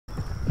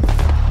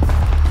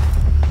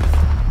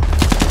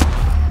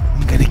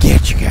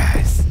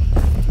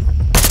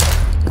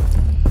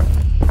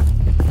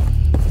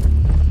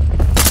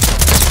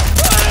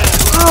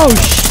Oh,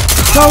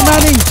 so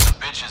many.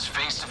 Bitches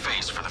face to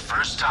face for the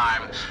first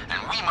time, and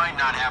we might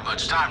not have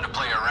much time to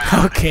play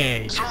around.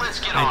 Okay. So let's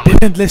get I on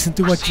didn't listen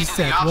to what you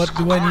Proceed said. the What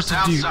do I need to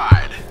do?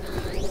 outside.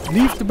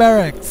 Leave the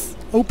barracks.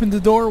 Open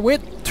the door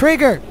with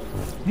trigger.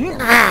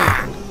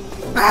 Ah.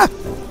 Ah.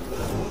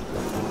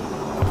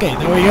 Okay,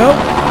 there we go.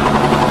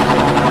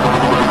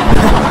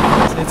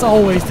 It's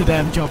always the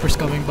damn choppers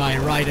coming by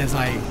right as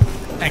I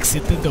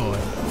exit the door.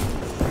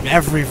 In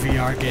every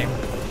VR game.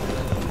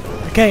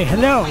 Okay,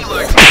 hello. We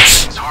like to keep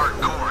things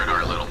hardcore at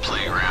our little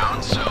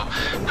playground, so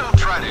don't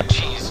try to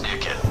cheese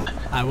dick it.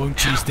 I won't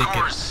cheese dick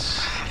it.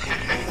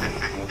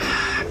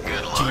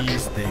 Good luck.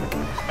 Cheese dick.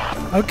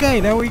 Okay,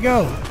 there we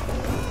go.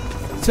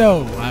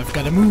 So, I've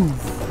gotta move.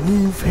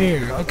 Move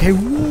here. Okay,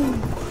 woo.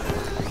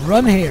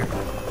 Run here.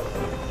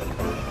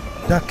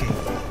 Ducking.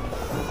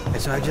 Okay,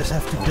 so I just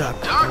have to duck.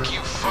 Duck, you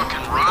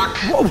fucking rock.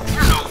 Whoa.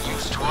 You're no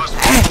use to us.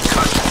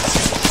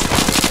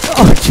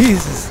 Oh,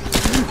 Jesus.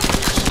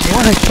 You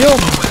wanna kill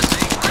me?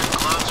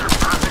 Gloves are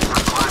perfect for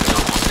climbing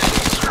almost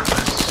any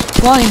surface.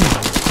 Climbing.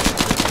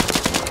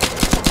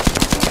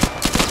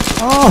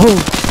 Oh,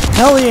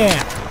 hell yeah.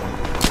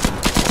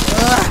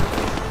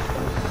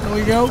 There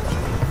we go.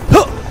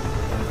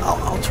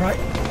 I'll try.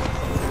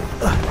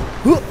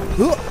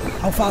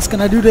 How fast can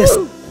I do this?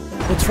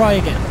 We'll try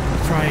again.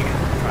 Try again.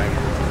 Try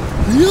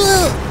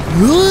again.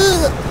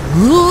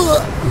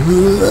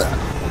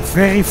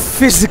 Very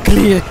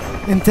physically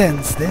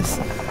intense, this.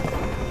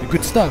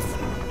 Good stuff.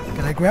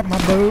 Can I grab my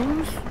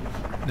bows?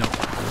 No.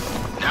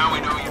 Now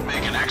we know you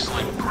make an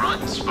excellent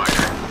grunt,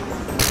 Spider.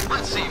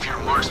 Let's see if your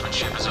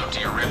marksmanship is up to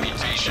your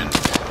reputation.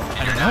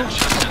 And you're not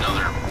just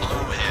another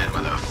bluehead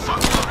with a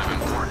fuckload of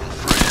important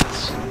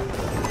friends.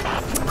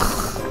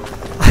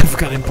 I've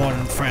got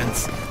important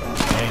friends.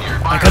 Okay.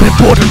 I got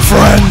important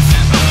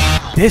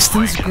friends!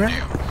 Distance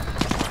grab?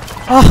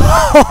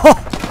 Oh,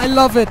 I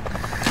love it!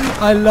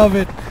 I love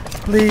it.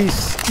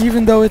 Please,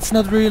 even though it's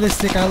not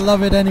realistic, I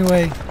love it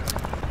anyway.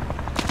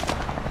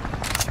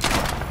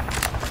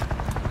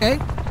 Okay.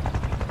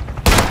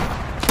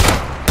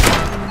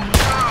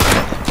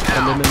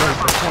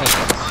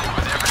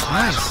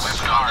 Nice.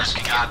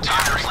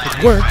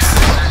 It works.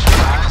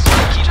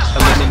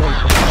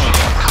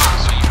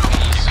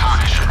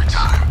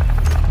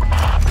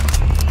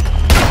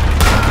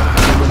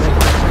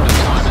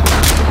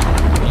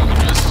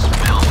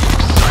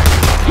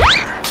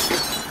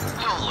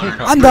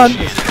 I'm done.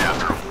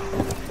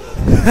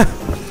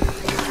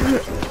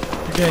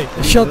 Okay,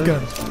 a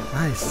shotgun.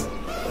 Nice.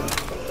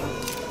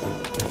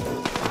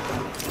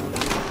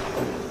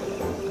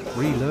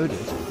 Reloaded.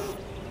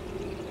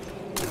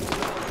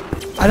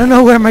 I don't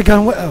know where my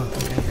gun went. Oh,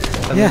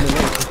 okay. Yeah.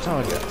 Eliminate the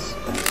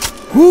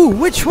targets. Ooh,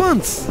 which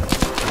ones?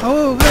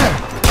 Oh, over there.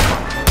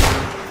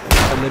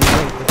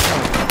 Eliminate the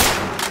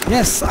targets.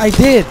 Yes, I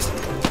did.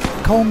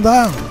 Calm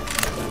down.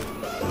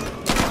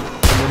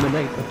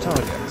 Eliminate the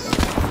targets.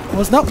 It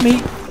was not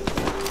me.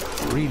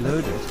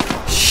 Reloaded.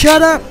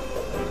 Shut up.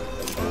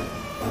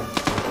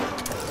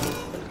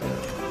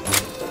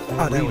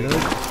 Oh, there we go.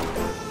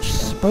 Reloaded.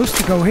 Supposed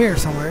to go here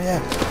somewhere,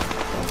 yeah.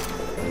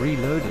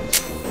 Reloaded.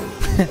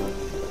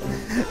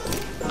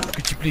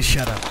 Could you please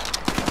shut up?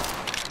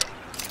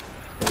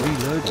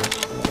 Reloaded.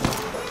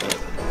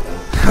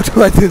 How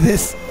do I do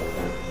this?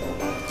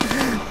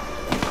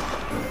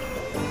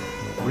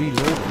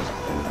 Reloaded.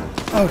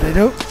 Oh,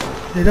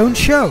 they don't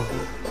show.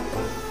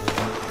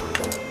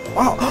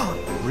 Oh,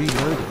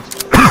 Reloaded.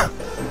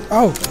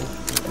 oh.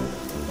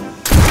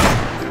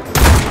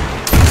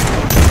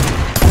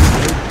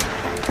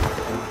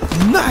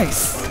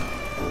 Nice.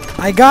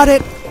 I got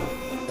it.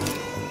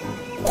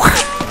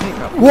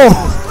 Whoa.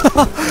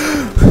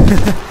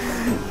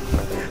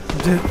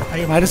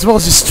 I might as well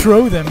just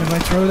throw them if I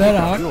throw that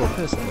out. Your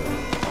pistol.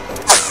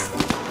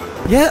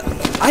 Yeah,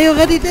 I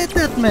already did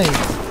that, mate.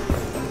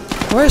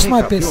 Where's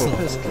my Pick up your pistol?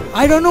 pistol.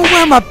 I don't know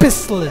where my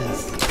pistol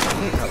is.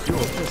 Pick up your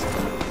pistol.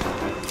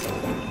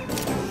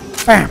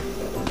 Bam.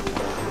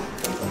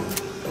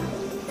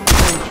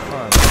 Change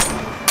fire.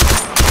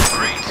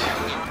 Great.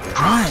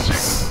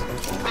 Nice.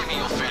 Maybe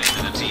you'll fit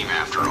into the team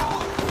after all.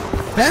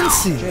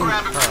 Fancy.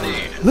 Grab a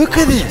grenade. Look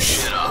at this.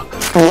 Shit up.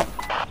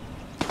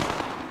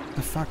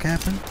 The fuck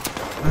happened?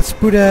 Let's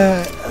put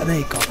an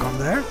ACOG on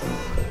there.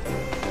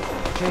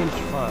 Change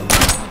fire.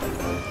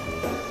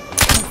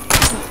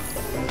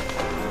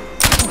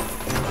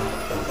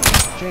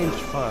 Change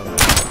fire.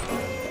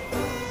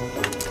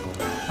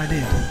 I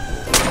did.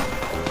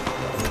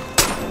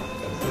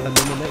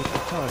 Eliminate the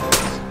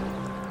targets.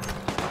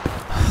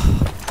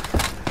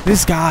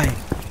 This guy.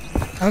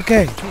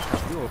 Okay. Pick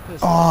up your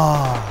pistol.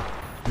 Oh,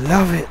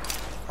 love it.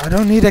 I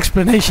don't need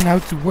explanation how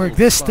to work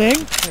this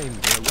thing. Chamber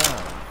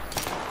round.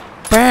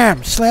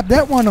 Bam! Slap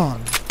that one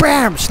on.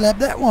 Bam! Slap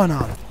that one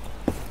on.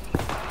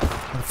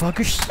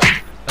 Motherfuckers.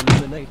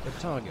 Eliminate the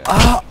target.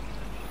 Ah!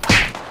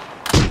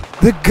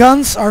 The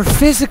guns are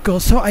physical,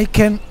 so I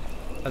can...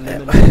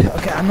 Eliminate.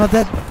 okay, I'm not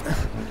that...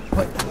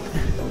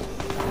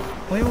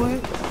 Wait. Wait.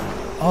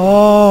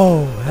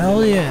 Oh,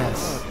 hell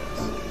yes.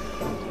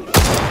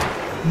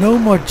 No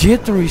more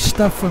jittery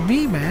stuff for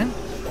me, man.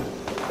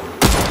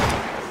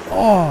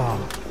 Oh,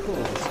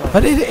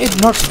 but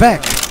it knocks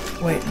back.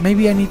 Wait,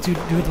 maybe I need to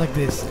do it like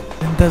this.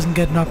 Then it doesn't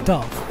get knocked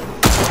off.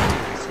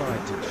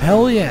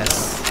 Hell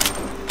yes.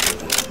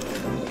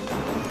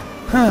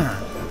 Huh.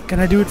 Can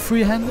I do it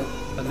free-handed?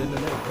 Eliminate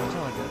the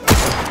target.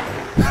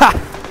 Ha!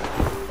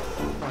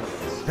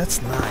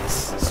 That's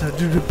nice. So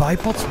do the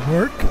bipods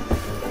work?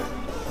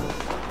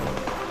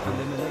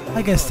 Eliminate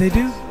I guess they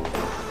do.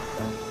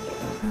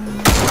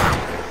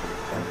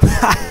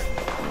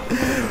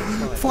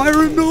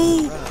 Fire and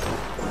no!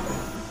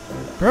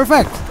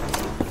 Perfect!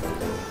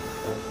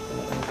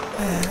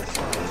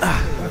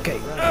 Okay.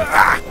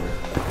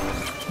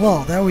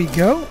 Well, there we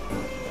go.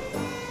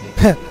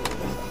 I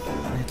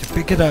need to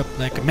pick it up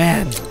like a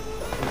man.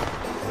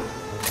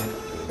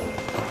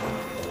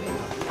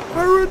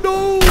 Fire and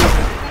no!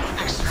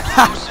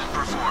 Explosive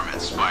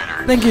performance,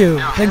 Spider. Thank you,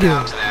 Now thank head you.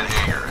 out to that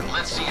hangar and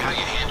let's see how you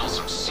handle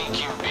some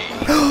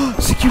CQB.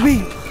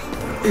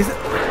 CQB! Is it?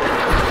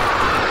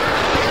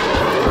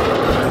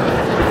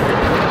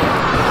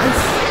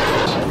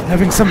 Nice.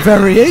 Having some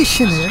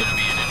variation This is here. gonna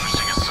be an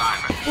interesting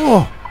assignment.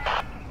 Oh!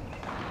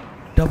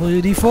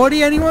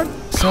 WD-40 anyone?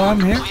 So I'm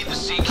here. Complete the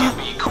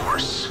CQB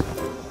course.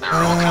 There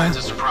are all kinds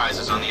of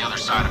surprises on the other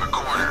side of a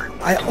corner.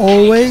 I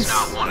always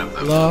Cake is not one of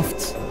them. loved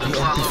The the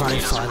Tlaloki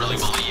MP5 doesn't really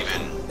silence. believe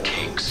in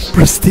cakes.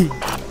 Pristine.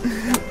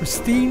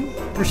 Pristine,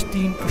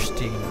 pristine,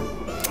 pristine.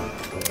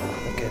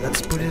 Okay,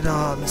 let's put it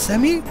on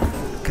semi,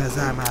 because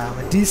I'm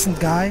a decent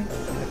guy.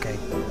 Okay.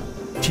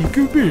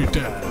 CQB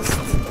test.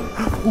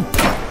 Ooh.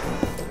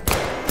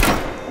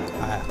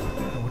 I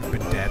would have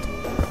been dead.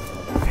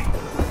 Okay.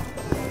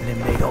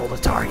 Eliminate all the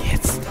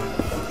targets.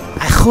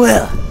 I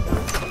will.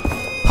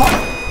 Ha!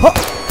 Ha!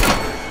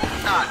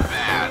 Not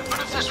bad, but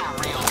if this were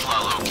real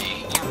Tlaloki,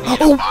 you'd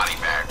need Oh. a body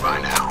bag by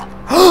now.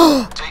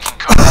 Taking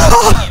cover is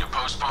the key to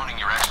postponing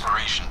your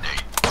expiration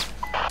date.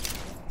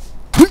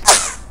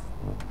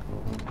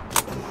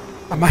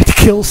 I might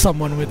kill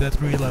someone with that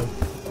reload.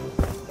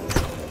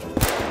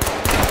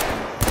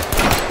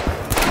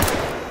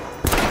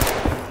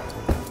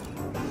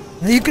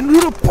 Now you can do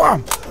the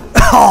bomb.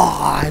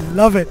 Oh, I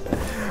love it.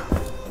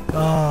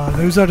 Ah,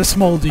 those are the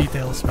small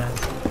details, man.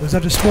 Those are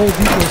the small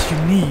details you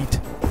need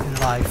in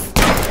life.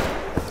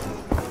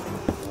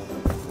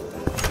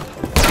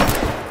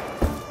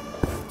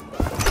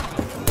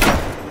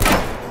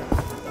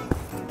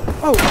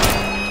 Oh,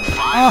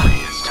 Finally,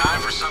 it's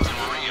time for something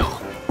real.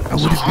 I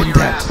would have haul been your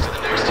dead. ass to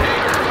the next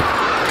hangar.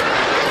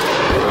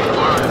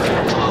 Barf,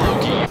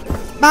 Tlaloki.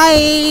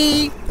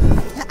 Bye.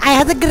 I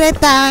had a great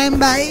time.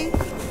 Bye.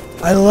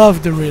 I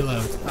love the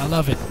reload. I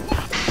love it.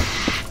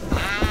 I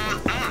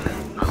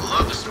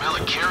love the smell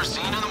of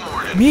kerosene in the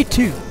morning. Me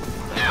too.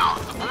 Now,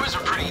 the boys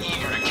are pretty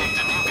eager to kick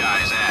the new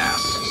guy's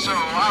ass, so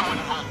I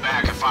wouldn't hold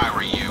back if I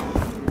were you.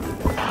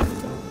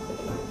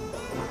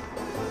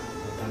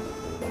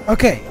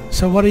 Okay,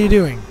 so what are you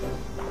doing?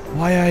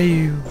 Why are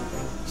you...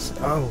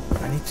 Oh,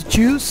 I need to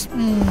choose?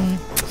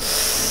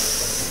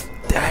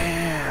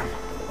 Damn.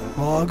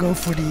 Well, I'll go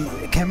for the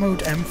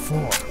camoed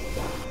M4.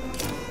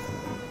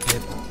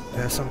 Yep.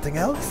 There's something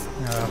else?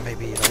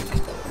 Maybe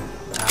like...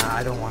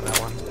 I don't want that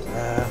one.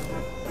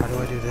 How do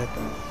I do that?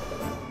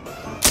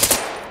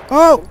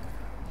 Oh!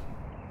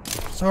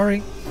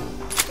 Sorry.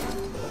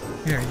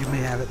 Here, you may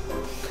have it.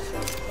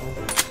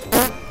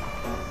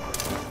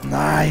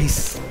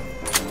 Nice!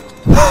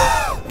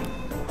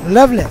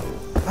 Lovely!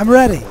 I'm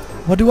ready!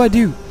 What do I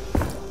do?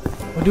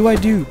 What do I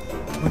do?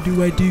 What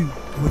do I do?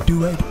 What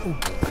do I do?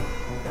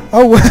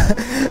 Oh,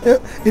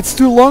 it's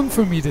too long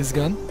for me, this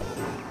gun.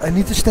 I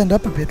need to stand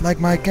up a bit, like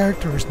my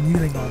character is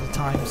kneeling all the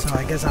time, so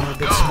I guess I'm a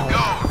bit Go, small.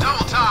 go,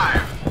 double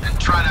time! And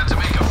try not to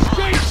make a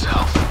fool of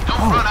yourself.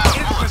 Don't run out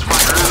of bullets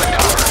while you're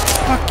out of cover.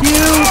 Fuck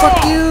you!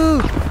 Fuck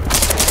you!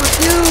 Fuck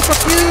you!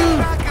 Fuck you!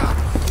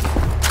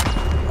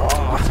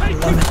 Oh, I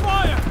love it.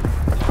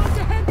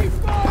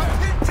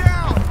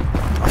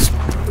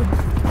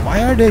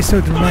 Why are they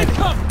so dramatic?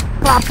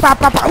 Pop, pop,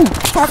 pop, pop. Ooh,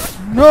 fuck!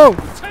 No!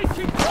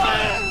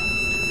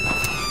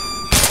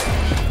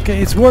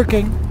 Okay, it's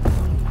working.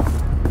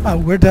 Oh,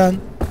 we're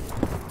done.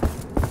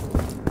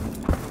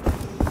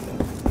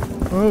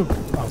 Oh.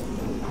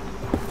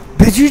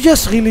 Did you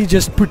just really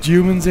just put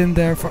humans in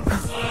there for...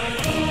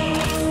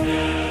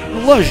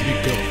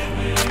 Kalashnikov.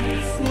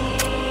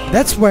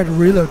 That's where the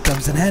reload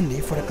comes in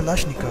handy for the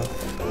Kalashnikov.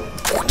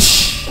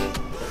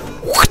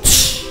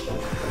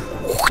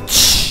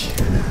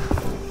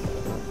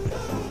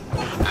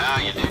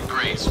 You did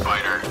great,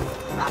 Spider.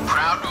 We're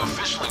proud to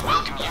officially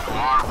welcome you to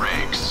our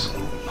ranks.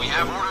 We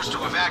have orders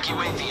to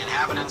evacuate the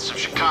inhabitants of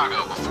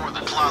Chicago before the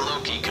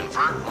Tlaloki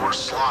convert or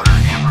slaughter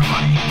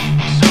everybody.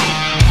 So,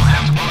 we'll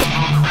have to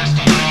postpone the rest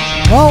of your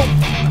mission. Well,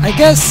 I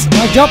guess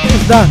my job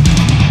is done.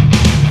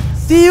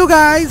 See you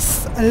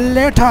guys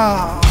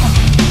later.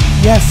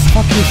 Yes,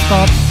 fuck you,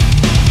 stop.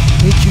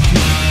 Hate you too.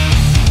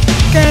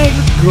 Okay,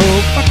 let's go.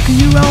 Fuck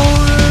you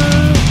all.